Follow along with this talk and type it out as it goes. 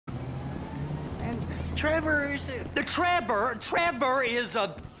Trevor is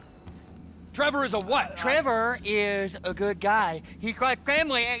a... Trevor is a what? Trevor is a good guy. He's like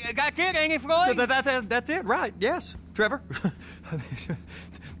family. That's it, ain't it, Floyd? That's it, right? Yes, Trevor.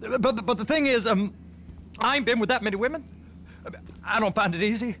 but the thing is, I ain't been with that many women. I don't find it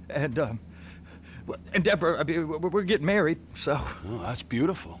easy, and Deborah, I mean, we're getting married, so. Oh, that's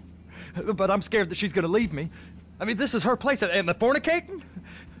beautiful. But I'm scared that she's gonna leave me. I mean, this is her place, and the fornicating?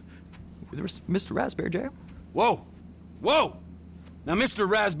 There's Mr. Raspberry Jam. Whoa, whoa! Now, Mr.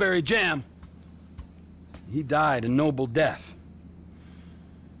 Raspberry Jam, he died a noble death,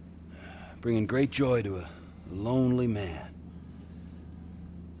 bringing great joy to a lonely man.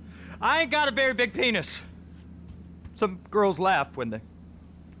 I ain't got a very big penis. Some girls laugh when they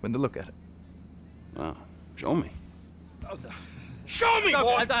look at it. Oh, show me. Oh, no. Show me, No,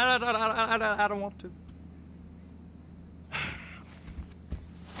 boy! I don't want to.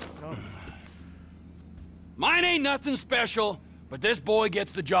 No. Mine ain't nothing special, but this boy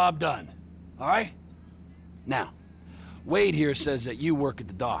gets the job done. All right? Now, Wade here says that you work at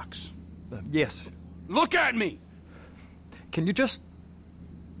the docks. Yes. Look at me! Can you just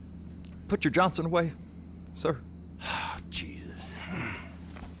put your Johnson away, sir? Oh, Jesus.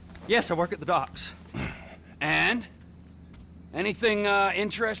 Yes, I work at the docks. And? Anything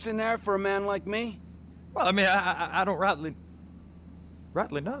interesting there for a man like me? Well, I mean, I don't rightly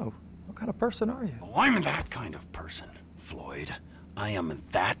know. What kind of person are you? Oh, I'm that kind of person, Floyd. I am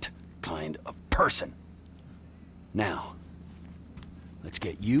that kind of person. Now, let's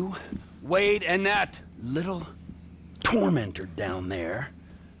get you, Wade, and that little tormentor down there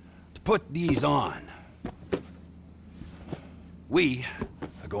to put these on. We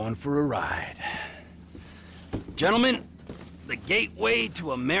are going for a ride. Gentlemen, the gateway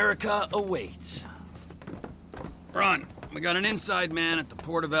to America awaits. Ron, we got an inside man at the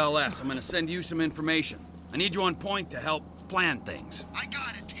port of LS. I'm gonna send you some information. I need you on point to help plan things. I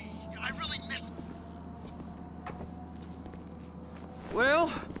got it, T. I really miss...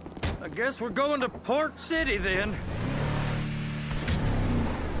 Well, I guess we're going to Port City then.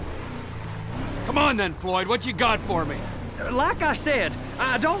 Come on then, Floyd, what you got for me? Like I said,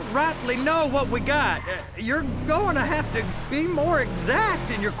 I don't rightly know what we got. You're going to have to be more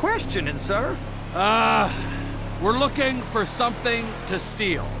exact in your questioning, sir. We're looking for something to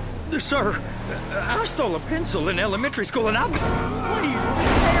steal. Sir, I stole a pencil in elementary school and Please, be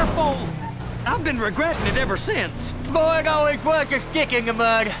careful! I've been regretting it ever since. Floyd always puts a stick in the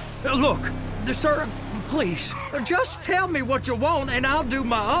mud. Look, sir, please, just tell me what you want and I'll do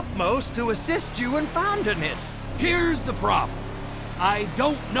my utmost to assist you in finding it. Here's the problem. I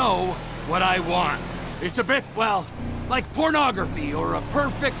don't know what I want. It's a bit, well, like pornography or a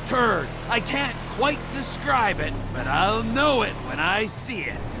perfect turd. I can't quite describe it, but I'll know it when I see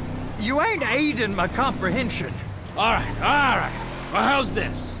it. You ain't aiding my comprehension. All right. Well, how's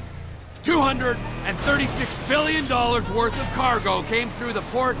this? $236 billion worth of cargo came through the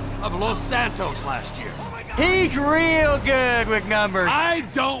port of Los Santos last year. He's real good with numbers. I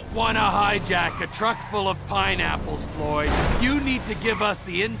don't want to hijack a truck full of pineapples, Floyd. You need to give us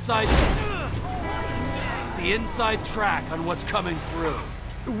the inside track on what's coming through.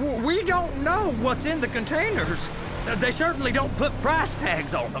 We don't know what's in the containers. They certainly don't put price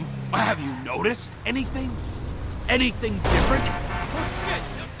tags on them. Have you noticed anything? Anything different?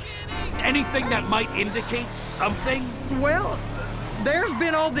 Anything that might indicate something? Well, there's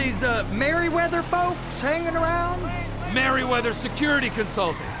been all these Merryweather folks hanging around. Merryweather Security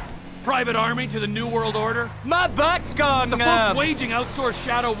Consulting. Private army to the New World Order. My butt's gone The folks waging outsourced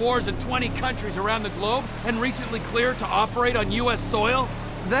shadow wars in 20 countries around the globe and recently cleared to operate on U.S. soil.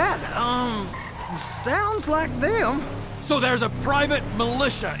 That, sounds like them. So there's a private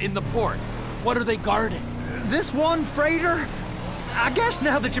militia in the port. What are they guarding? This one freighter? I guess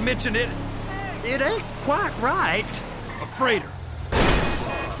now that you mention it, it ain't quite right. A freighter.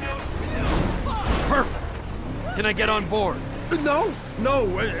 Perfect. Can I get on board? No,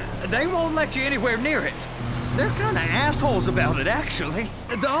 they won't let you anywhere near it. They're kind of assholes about it, actually.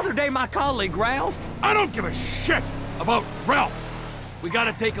 The other day, my colleague, Ralph... I don't give a shit about Ralph. We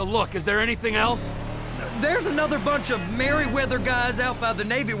gotta take a look. Is there anything else? There's another bunch of Merryweather guys out by the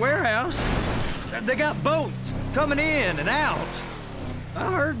Navy warehouse. They got boats coming in and out.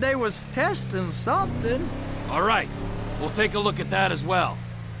 I heard they was testing something. All right, we'll take a look at that as well.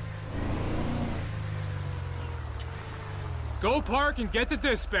 Go park and get to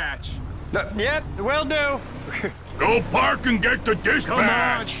dispatch. Yep, will do. Go park and get the dispatch! Come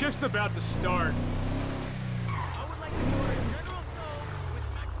on, shift's about to start.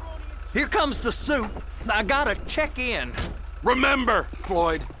 Here comes the soup. I gotta check in. Remember,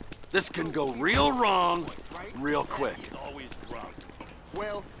 Floyd, This can go real wrong, real quick.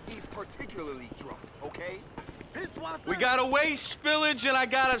 Well, he's particularly drunk, okay? We got a waste spillage and I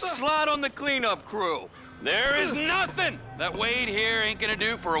got a slot on the cleanup crew. There is nothing that Wade here ain't gonna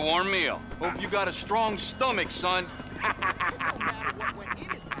do for a warm meal. Hope you got a strong stomach, son.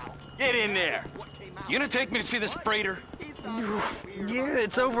 Get in there. You gonna take me to see this freighter? Yeah,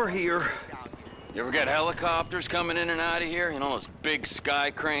 it's over here. You ever got helicopters coming in and out of here? You know, those big sky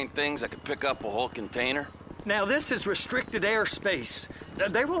crane things that could pick up a whole container? Now, this is restricted airspace.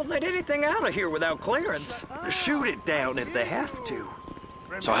 They won't let anything out of here without clearance. Shoot it down if they have to.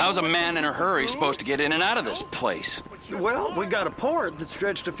 So how's a man in a hurry supposed to get in and out of this place? Well, we got a port that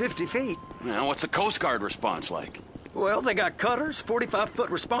stretched to 50 feet. You know, what's the Coast Guard response like? Well, they got cutters, 45-foot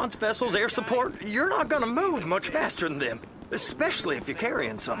response vessels, air support. You're not gonna move much faster than them, especially if you're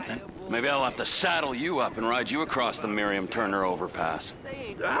carrying something. Maybe I'll have to saddle you up and ride you across the Miriam Turner overpass.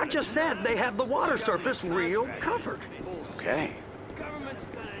 I just said they have the water surface real covered. Okay.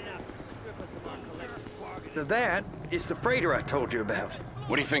 That is the freighter I told you about.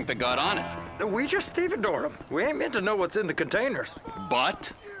 What do you think they got on it? We just stevedore them. We ain't meant to know what's in the containers.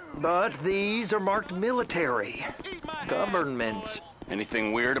 But? But these are marked military. Government.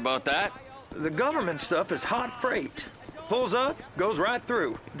 Anything weird about that? The government stuff is hot freight. Pulls up, goes right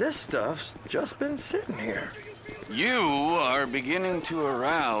through. This stuff's just been sitting here. You are beginning to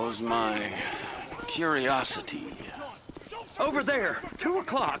arouse my curiosity. Over there, 2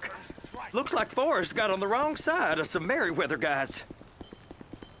 o'clock. Looks like Forrest got on the wrong side of some Merryweather guys.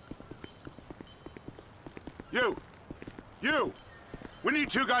 You! We need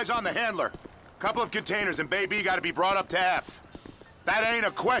 2 guys on the handler. Couple of containers and Bay B gotta be brought up to F. That ain't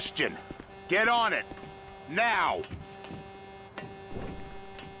a question. Get on it. Now!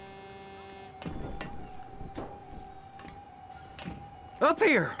 Up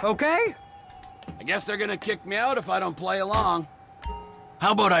here, okay? I guess they're gonna kick me out if I don't play along.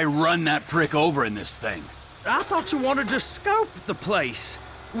 How about I run that prick over in this thing? I thought you wanted to scope the place.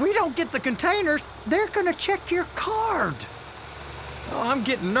 We don't get the containers, they're gonna check your card. Oh, I'm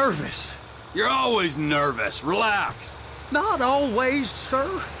getting nervous. You're always nervous. Relax. Not always,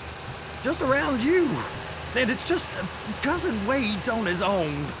 sir. Just around you. And it's just Cousin Wade's on his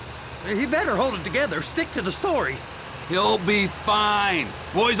own. He better hold it together, stick to the story. He'll be fine.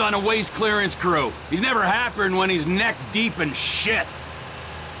 Boy's on a waste clearance crew. He's never happier when he's neck deep in shit.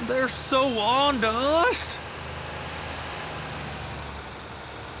 They're so on to us.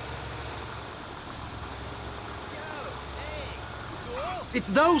 It's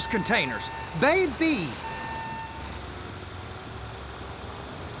those containers. Baby.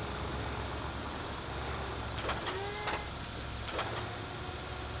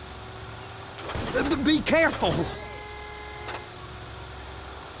 Be careful.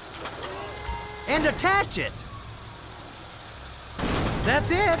 And attach it. That's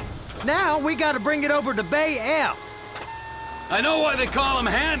it. Now we gotta bring it over to Bay F. I know why they call them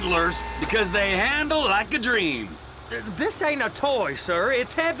handlers, because they handle like a dream. This ain't a toy, sir.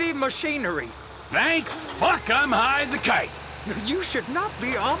 It's heavy machinery. Thank fuck I'm high as a kite. You should not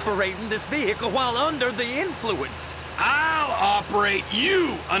be operating this vehicle while under the influence. I'll operate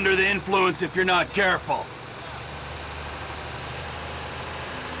you under the influence if you're not careful.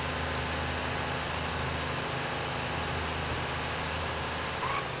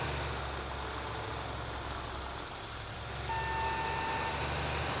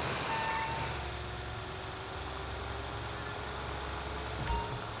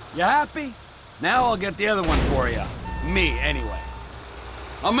 You happy? Now I'll get the other one for you. Me, anyway.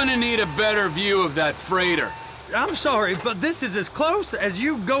 I'm gonna need a better view of that freighter. I'm sorry, but this is as close as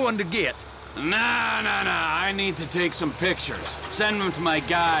you going to get. Nah. I need to take some pictures. Send them to my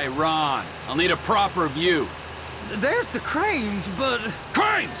guy, Ron. I'll need a proper view. There's the cranes, but...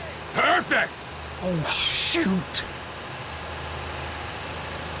 Cranes! Perfect! Oh, shoot.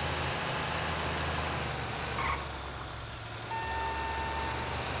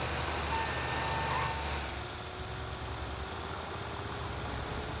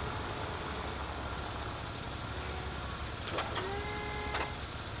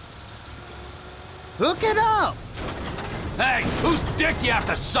 Hook it up! Hey, whose dick you have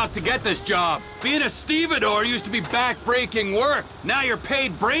to suck to get this job? Being a stevedore used to be back-breaking work. Now you're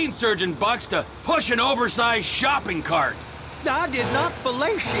paid brain surgeon bucks to push an oversized shopping cart. I did not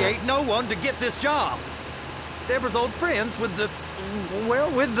fellatiate no one to get this job. Deborah's old friends with the... well,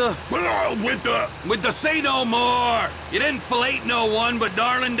 with the... With the say no more. You didn't fillet no one, but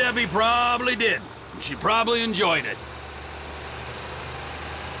darling Debbie probably did. She probably enjoyed it.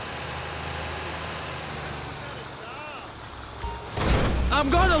 I'm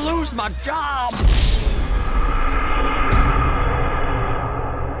gonna lose my job!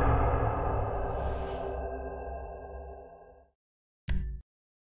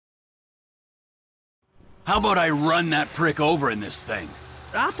 How about I run that prick over in this thing?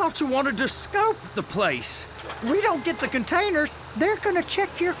 I thought you wanted to scope the place. We don't get the containers, they're gonna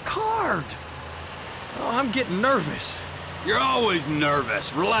check your card. Oh, I'm getting nervous. You're always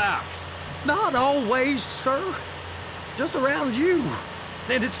nervous. Relax. Not always, sir. Just around you.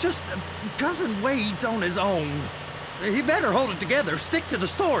 And it's just Cousin Wade's on his own. He better hold it together, stick to the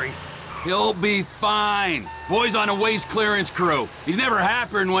story. He'll be fine. Boy's on a waste clearance crew. He's never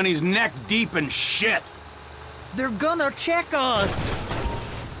happier than when he's neck deep in shit. They're gonna check us.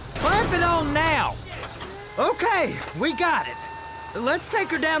 Clamp it on now. Okay, we got it. Let's take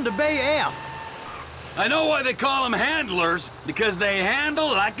her down to Bay F. I know why they call them handlers, because they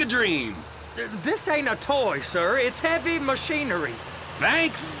handle like a dream. This ain't a toy, sir. It's heavy machinery.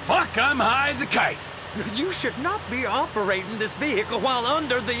 Thank fuck I'm high as a kite. You should not be operating this vehicle while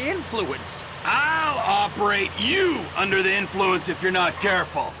under the influence. I'll operate you under the influence if you're not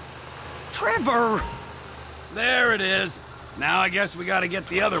careful. Trevor! There it is. Now I guess we gotta get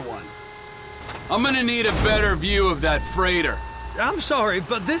the other one. I'm gonna need a better view of that freighter. I'm sorry,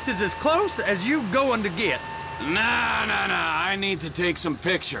 but this is as close as you going to get. Nah. I need to take some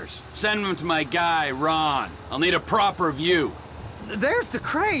pictures. Send them to my guy, Ron. I'll need a proper view. There's the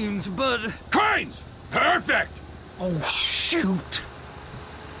cranes, but... Cranes! Perfect! Oh, shoot!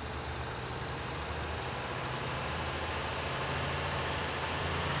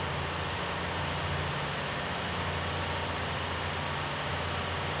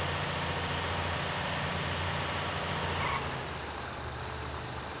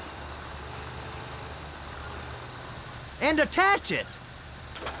 And attach it.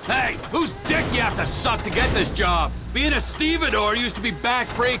 Hey, whose dick you have to suck to get this job? Being a stevedore used to be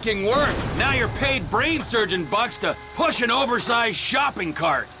back-breaking work. Now you're paid brain surgeon bucks to push an oversized shopping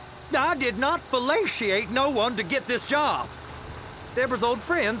cart. I did not fellatiate no one to get this job. Deborah's old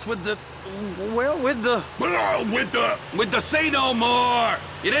friends with the... well, with the... With the say no more.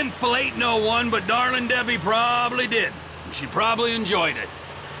 You didn't fillet no one, but darling Debbie probably did. She probably enjoyed it.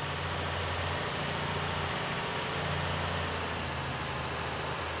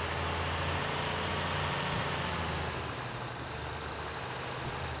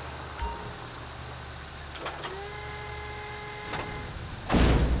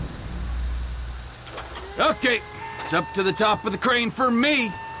 Okay, it's up to the top of the crane for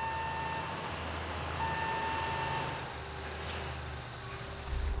me.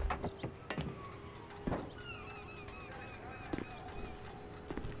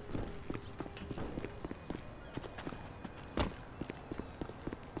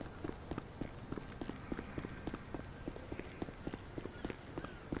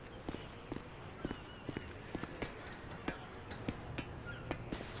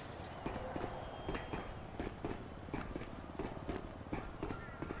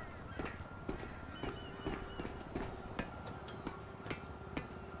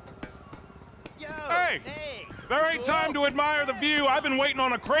 Hey! There ain't time to admire the view. I've been waiting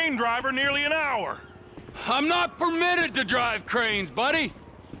on a crane driver nearly an hour. I'm not permitted to drive cranes, buddy.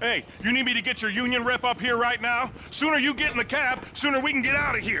 Hey, you need me to get your union rep up here right now? Sooner you get in the cab, sooner we can get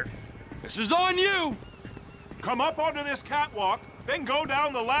out of here. This is on you. Come up onto this catwalk, then go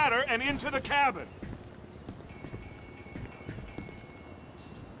down the ladder and into the cabin.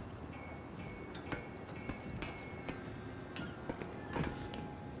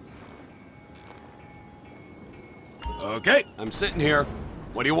 Okay, I'm sitting here.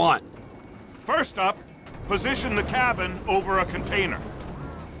 What do you want? First up, position the cabin over a container.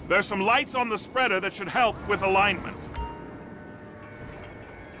 There's some lights on the spreader that should help with alignment.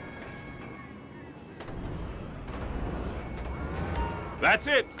 That's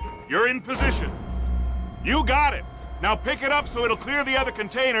it. You're in position. You got it. Now pick it up so it'll clear the other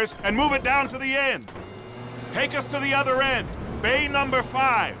containers and move it down to the end. Take us to the other end, bay number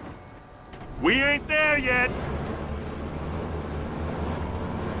 5. We ain't there yet.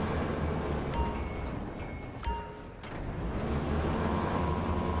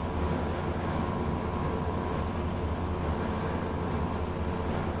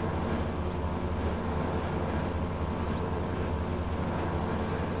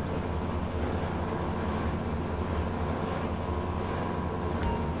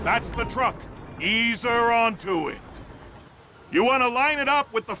 That's the truck. Ease her onto it. You want to line it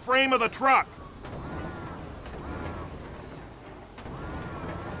up with the frame of the truck.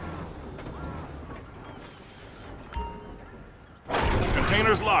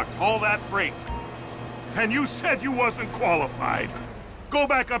 Container's locked. Haul that freight. And you said you wasn't qualified. Go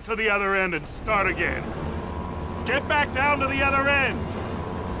back up to the other end and start again. Get back down to the other end.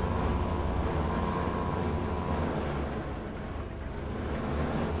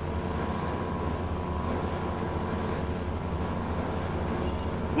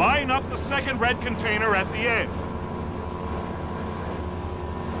 Line up the second red container at the end.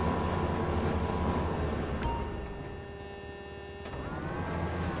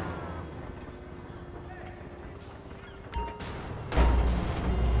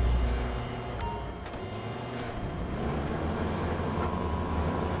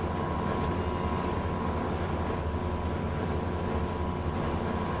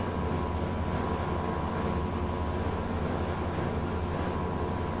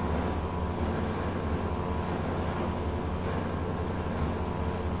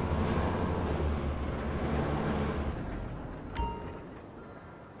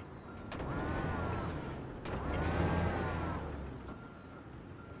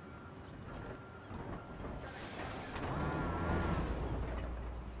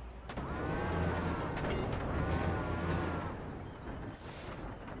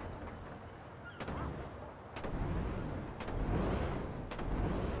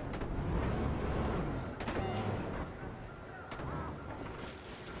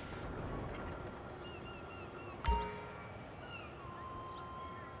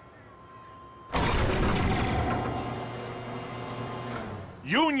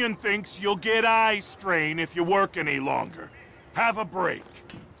 Union thinks you'll get eye strain if you work any longer. Have a break.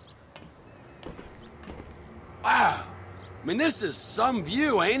 Wow. I mean, this is some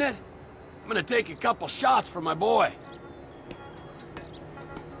view, ain't it? I'm gonna take a couple shots for my boy.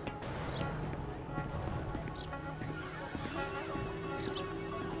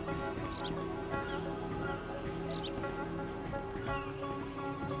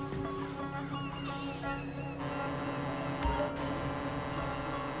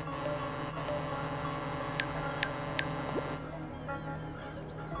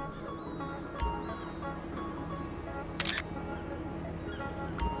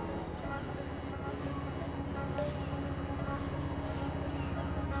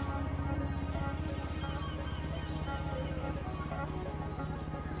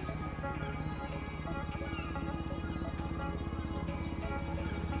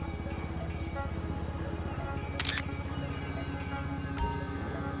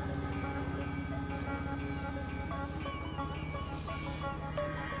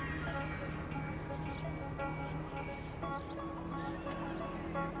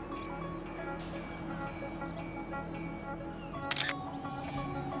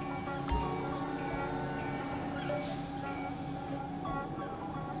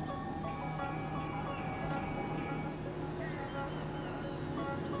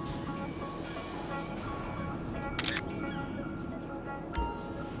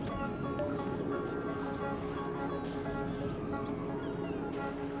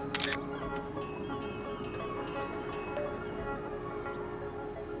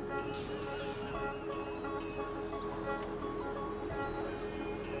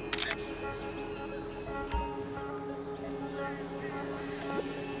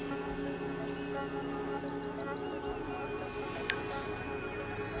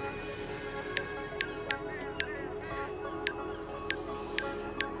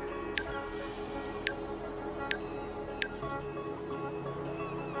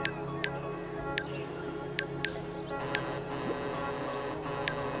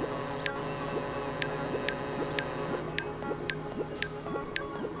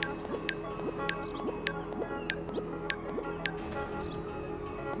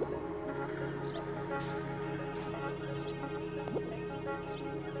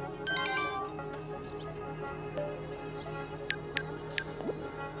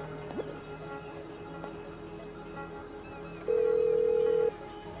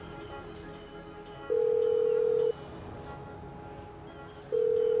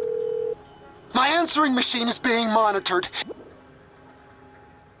 My answering machine is being monitored.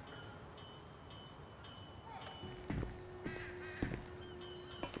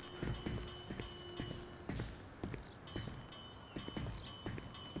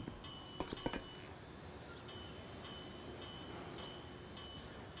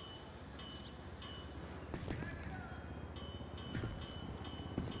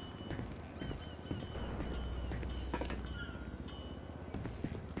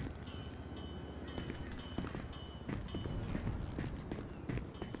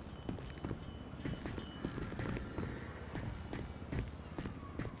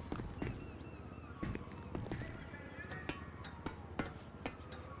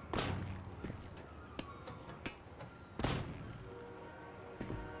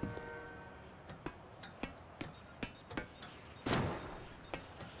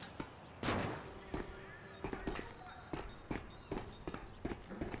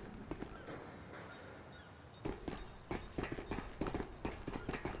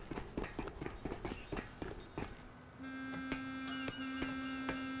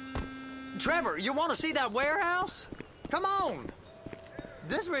 Trevor, you want to see that warehouse? Come on.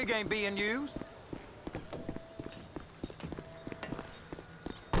 This rig ain't being used.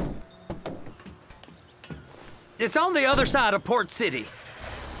 It's on the other side of Port City.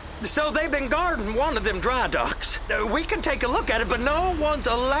 So they've been guarding one of them dry docks. We can take a look at it, but no one's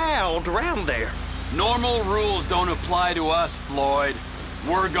allowed around there. Normal rules don't apply to us, Floyd.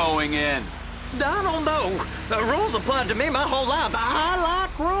 We're going in. I don't know. The rules applied to me my whole life. I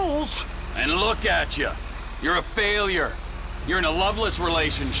like rules. And look at you. You're a failure. You're in a loveless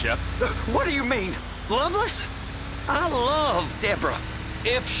relationship. What do you mean? Loveless? I love Deborah.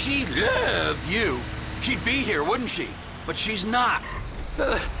 If she loved you, she'd be here, wouldn't she? But she's not.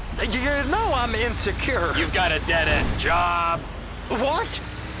 You know I'm insecure. You've got a dead-end job. What?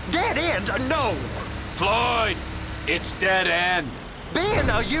 Dead end? No. Floyd, it's dead end. Being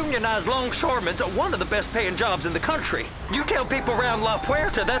a unionized longshoreman's one of the best paying jobs in the country. You tell people around La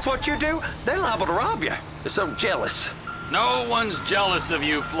Puerta that's what you do, they're liable to rob you. They're so jealous. No one's jealous of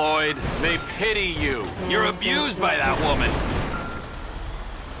you, Floyd. They pity you. You're abused by that woman.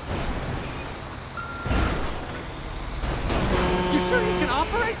 You sure you can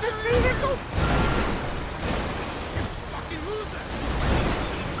operate this vehicle?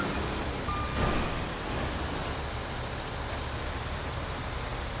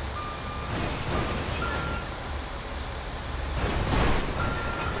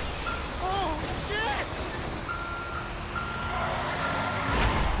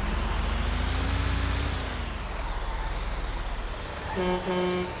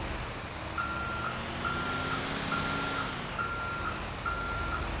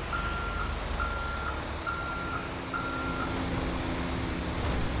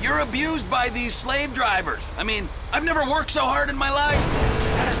 You're abused by these slave drivers. I mean, I've never worked so hard in my life.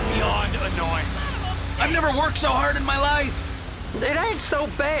 That is beyond annoying. I've never worked so hard in my life. It ain't so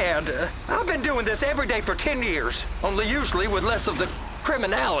bad. I've been doing this every day for 10 years, only usually with less of the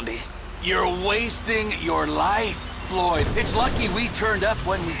criminality. You're wasting your life, Floyd. It's lucky we turned up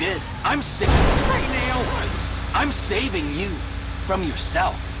when we did. I'm saving you from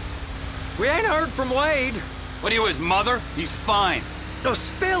yourself. We ain't heard from Wade. What are you, his mother? He's fine. The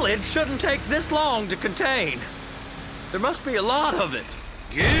spillage shouldn't take this long to contain. There must be a lot of it.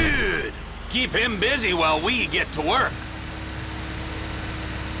 Good. Keep him busy while we get to work.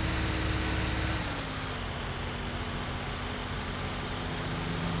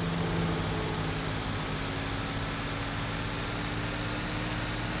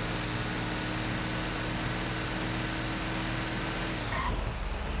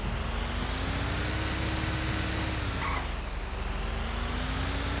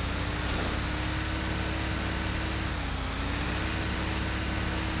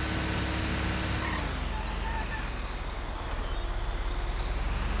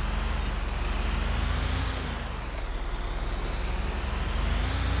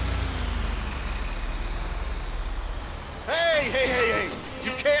 Hey!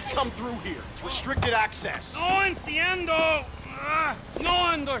 You can't come through here. It's restricted access. No entiendo. No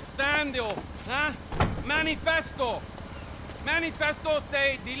understando. Huh? Manifesto. Manifesto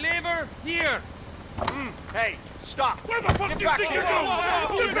say deliver here. Hey, stop. Where the fuck Get do you back think here. you're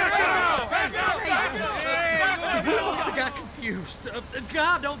going? Get back out! We must have got confused.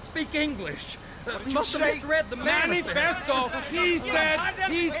 God don't speak English. Must have misread the manifesto. He said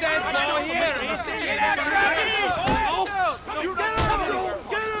go here. You get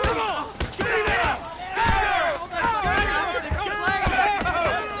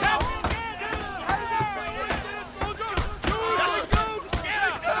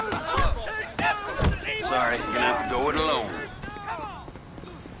Sorry, you're gonna have to go it alone.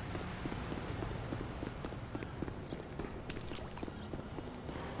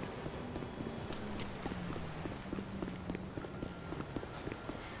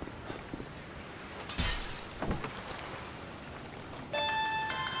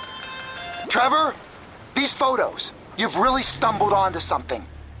 Trevor, these photos. You've really stumbled onto something.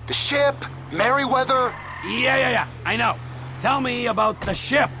 The ship, Merryweather. Yeah, I know. Tell me about the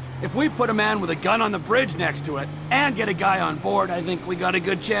ship. If we put a man with a gun on the bridge next to it and get a guy on board, I think we got a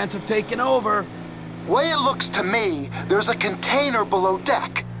good chance of taking over. Way it looks to me, there's a container below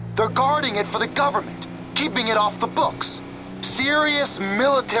deck. They're guarding it for the government, keeping it off the books. Serious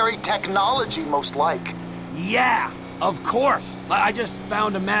military technology, most like. Yeah, of course. I just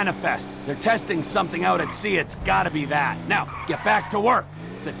found a manifest. They're testing something out at sea. It's gotta be that. Now, get back to work.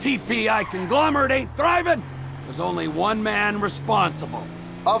 The TPI conglomerate ain't thriving. There's only one man responsible.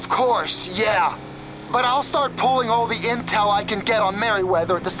 Of course, yeah. But I'll start pulling all the intel I can get on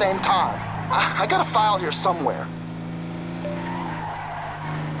Merryweather at the same time. I got a file here somewhere.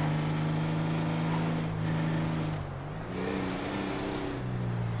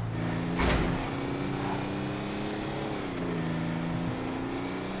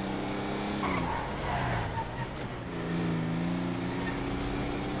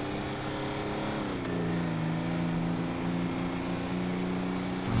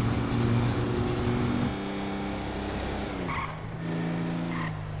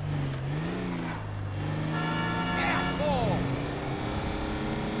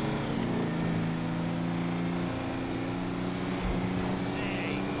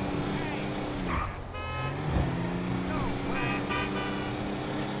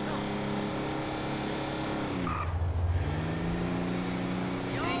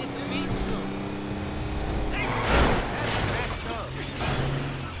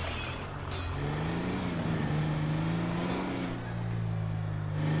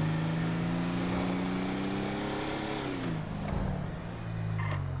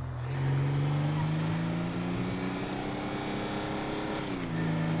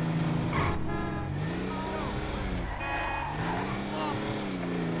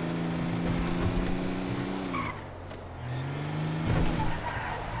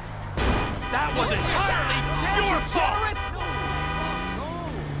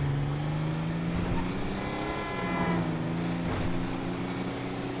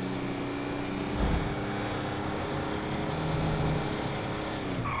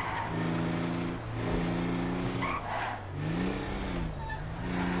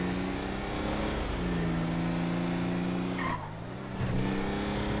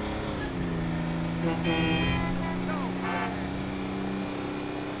 Fool,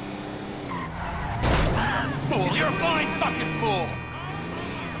 you're a blind fucking fool!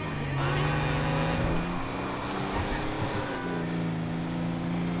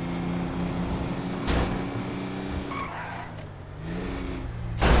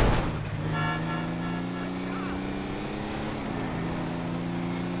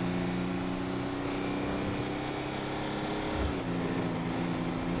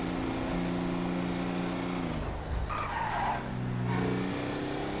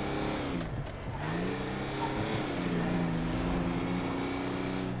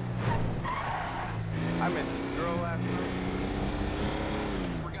 I met this girl last night.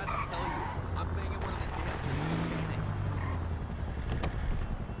 Forgot to tell you, I'm banging one of the dancers in the beginning.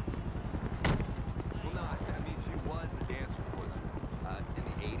 Well, no, I mean, she was a dancer for them in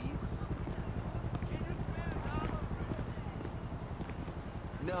the 80s.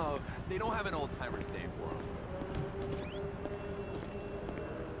 No, they don't have an old-timers day for them.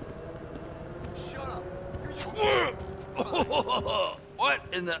 Shut up! You're just... What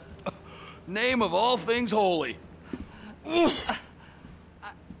in the name of all things holy?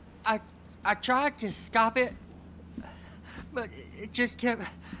 I tried to stop it, but it just kept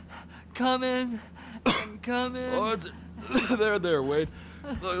coming and coming. Oh, it's there, Wade.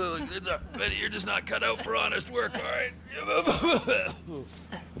 Look, Benny, you're just not cut out for honest work, all right?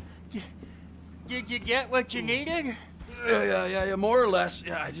 Did you get what you needed? Yeah, more or less.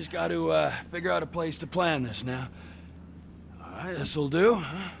 Yeah, I just got to figure out a place to plan this now. All right, this'll do,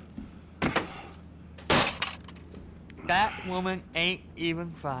 huh? That woman ain't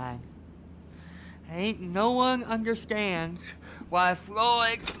even fine. Ain't no one understands why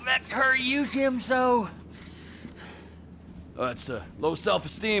Floyd lets her use him so. Oh, that's low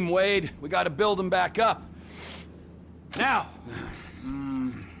self-esteem, Wade. We got to build him back up. Now.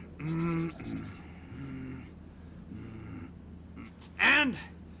 And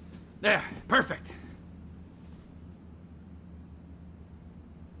there, perfect.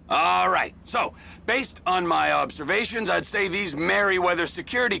 All right, so, based on my observations, I'd say these Merryweather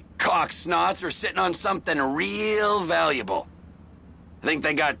security cocksnots are sitting on something real valuable. I think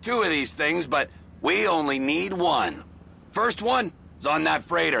they got 2 of these things, but we only need 1. First one is on that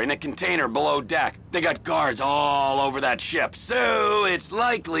freighter in a container below deck. They got guards all over that ship, so it's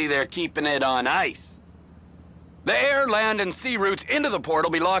likely they're keeping it on ice. The air, land, and sea routes into the port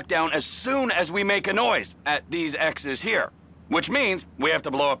will be locked down as soon as we make a noise at these X's here. Which means we have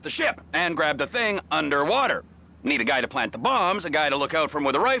to blow up the ship and grab the thing underwater. Need a guy to plant the bombs, a guy to look out for him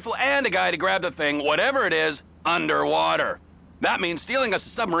with a rifle, and a guy to grab the thing, whatever it is, underwater. That means stealing us a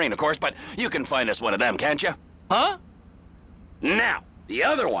submarine, of course, but you can find us one of them, can't you? Huh? Now, the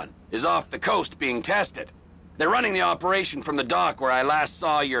other one is off the coast being tested. They're running the operation from the dock where I last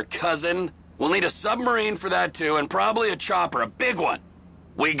saw your cousin. We'll need a submarine for that too, and probably a chopper, a big one.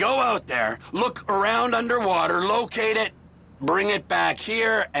 We go out there, look around underwater, locate it, bring it back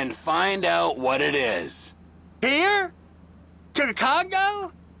here, and find out what it is. Here? To the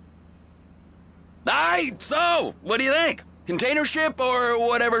Congo? Aye, so, what do you think? Container ship or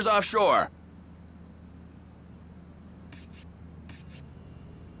whatever's offshore?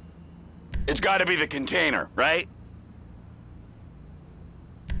 It's gotta be the container, right?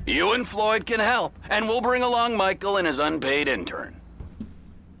 You and Floyd can help, and we'll bring along Michael and his unpaid intern.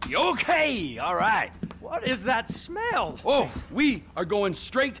 Okay, all right. What is that smell? Oh, we are going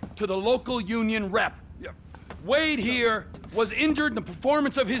straight to the local union rep. Wade here was injured in the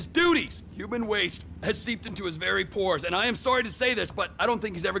performance of his duties. Human waste has seeped into his very pores, and I am sorry to say this, but I don't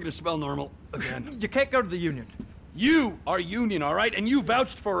think he's ever gonna smell normal again. You can't go to the union. You are union, all right? And you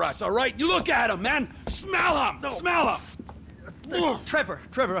vouched for us, all right? You look at him, man. Smell him! No. Smell him! Trevor,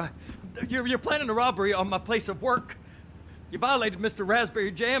 you're planning a robbery on my place of work. You violated Mr.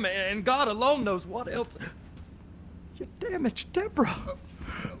 Raspberry Jam, and God alone knows what else. You damaged Deborah.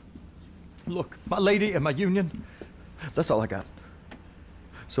 Look, my lady and my union, that's all I got.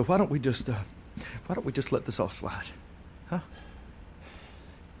 So why don't we just let this all slide, huh?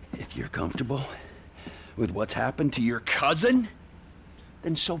 If you're comfortable with what's happened to your cousin,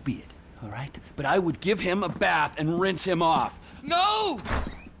 then so be it, all right? But I would give him a bath and rinse him off. No!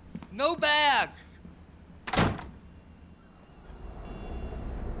 No baths!